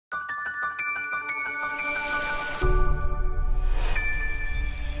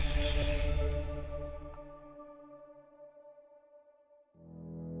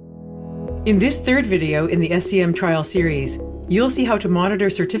In this third video in the SCM trial series, you'll see how to monitor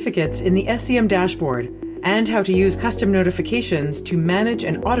certificates in the SCM dashboard and how to use custom notifications to manage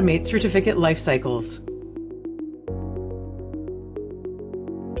and automate certificate life cycles.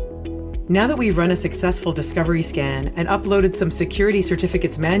 Now that we've run a successful discovery scan and uploaded some security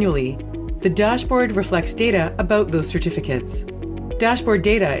certificates manually, the dashboard reflects data about those certificates. Dashboard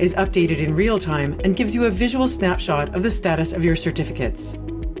data is updated in real time and gives you a visual snapshot of the status of your certificates.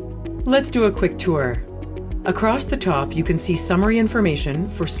 Let's do a quick tour. Across the top, you can see summary information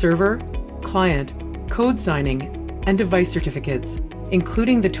for server, client, code signing, and device certificates,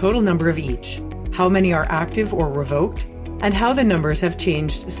 including the total number of each, how many are active or revoked, and how the numbers have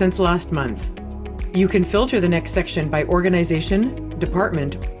changed since last month. You can filter the next section by organization,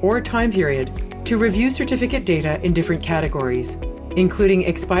 department, or time period to review certificate data in different categories, including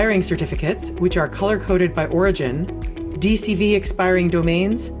expiring certificates, which are color-coded by origin, DCV expiring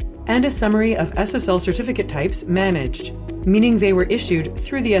domains, and a summary of SSL certificate types managed, meaning they were issued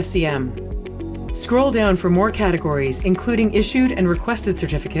through the SCM. Scroll down for more categories, including issued and requested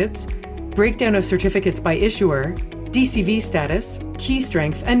certificates, breakdown of certificates by issuer, DCV status, key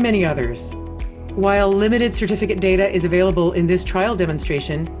strength, and many others. While limited certificate data is available in this trial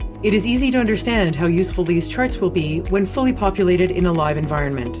demonstration, it is easy to understand how useful these charts will be when fully populated in a live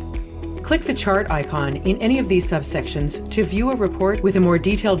environment. Click the chart icon in any of these subsections to view a report with a more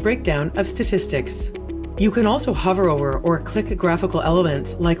detailed breakdown of statistics. You can also hover over or click graphical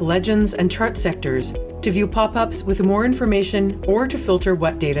elements like legends and chart sectors to view pop-ups with more information or to filter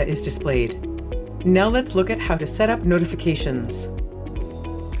what data is displayed. Now let's look at how to set up notifications.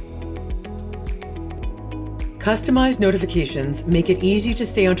 Customized notifications make it easy to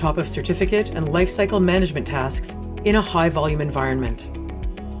stay on top of certificate and lifecycle management tasks in a high-volume environment.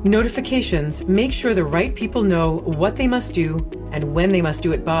 Notifications make sure the right people know what they must do and when they must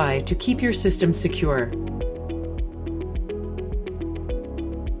do it by to keep your system secure.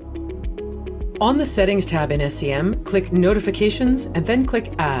 On the Settings tab in SCM, click Notifications and then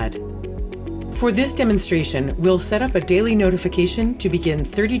click Add. For this demonstration, we'll set up a daily notification to begin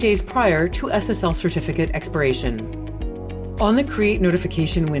 30 days prior to SSL certificate expiration. On the Create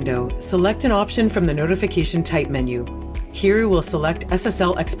Notification window, select an option from the Notification Type menu. Here we'll select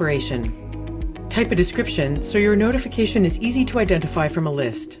SSL expiration. Type a description so your notification is easy to identify from a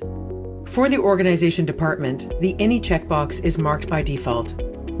list. For the organization department, the Any checkbox is marked by default.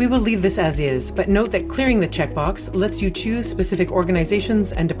 We will leave this as is, but note that clearing the checkbox lets you choose specific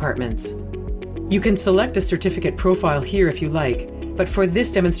organizations and departments. You can select a certificate profile here if you like, but for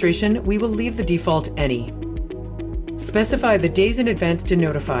this demonstration, we will leave the default Any. Specify the days in advance to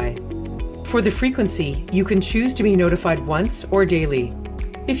notify. For the frequency, you can choose to be notified once or daily.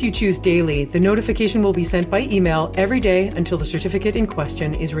 If you choose daily, the notification will be sent by email every day until the certificate in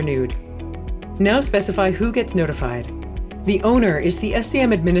question is renewed. Now specify who gets notified. The owner is the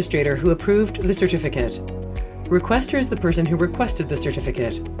SCM administrator who approved the certificate. Requester is the person who requested the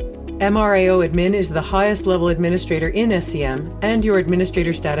certificate. MRAO admin is the highest level administrator in SCM and your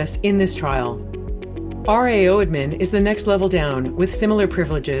administrator status in this trial. RAO admin is the next level down with similar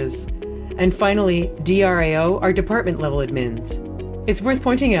privileges. And finally, DRAO are department level admins. It's worth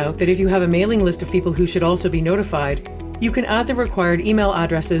pointing out that if you have a mailing list of people who should also be notified, you can add the required email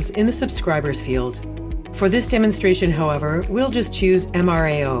addresses in the subscribers field. For this demonstration, however, we'll just choose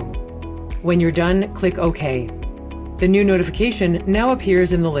MRAO. When you're done, click OK. The new notification now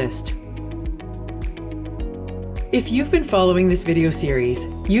appears in the list. If you've been following this video series,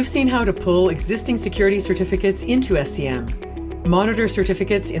 you've seen how to pull existing security certificates into SCM, monitor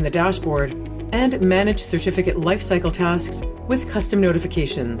certificates in the dashboard, and manage certificate lifecycle tasks with custom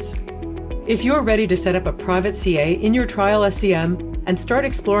notifications. If you're ready to set up a private CA in your trial SCM and start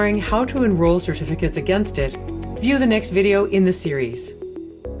exploring how to enroll certificates against it, view the next video in the series.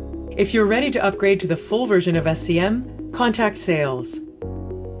 If you're ready to upgrade to the full version of SCM, contact sales.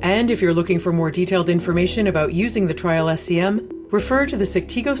 And if you're looking for more detailed information about using the trial SCM, refer to the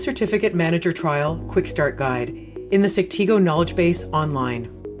Sectigo Certificate Manager Trial Quick Start Guide in the Sectigo Knowledge Base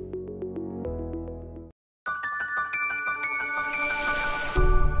online.